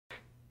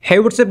Hey,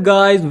 what's up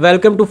guys,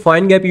 welcome to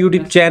FindGap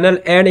YouTube channel,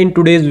 and in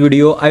today's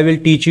video I will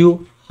teach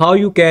you how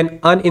you can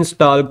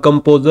uninstall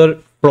Composer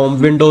from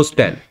Windows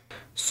 10.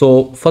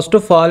 So first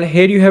of all,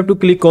 here you have to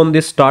click on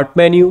this start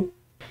menu,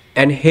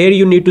 and here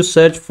you need to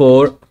search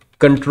for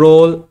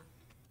control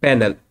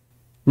panel.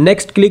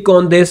 Next, click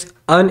on this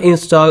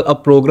uninstall a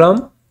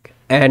program,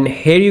 and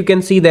here you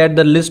can see that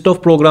the list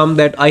of programs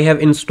that I have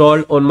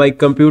installed on my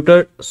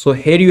computer. So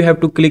here you have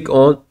to click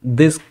on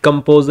this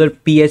Composer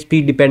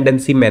PHP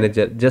dependency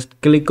manager. Just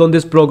click on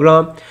this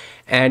program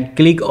and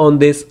click on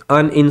this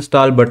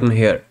uninstall button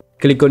here.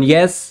 Click on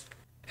yes,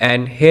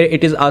 and here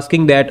it is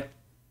asking that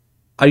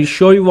are you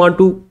sure you want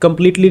to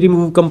completely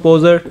remove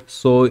Composer?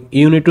 So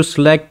you need to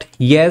select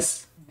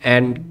yes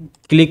and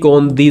click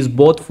on these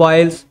both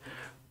files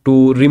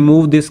to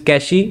remove this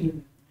cache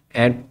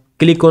and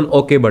click on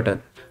OK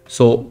button.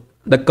 So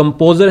the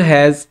Composer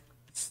has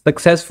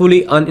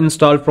successfully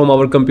uninstalled from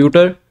our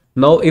computer.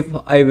 Now if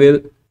I will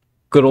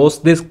cross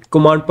this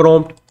command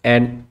prompt,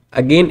 and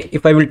again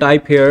if I will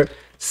type here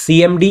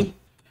cmd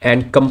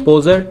and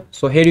Composer,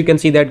 so here you can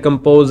see that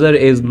Composer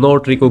is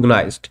not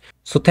recognized.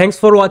 So thanks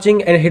for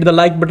watching, and hit the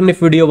like button if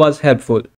video was helpful.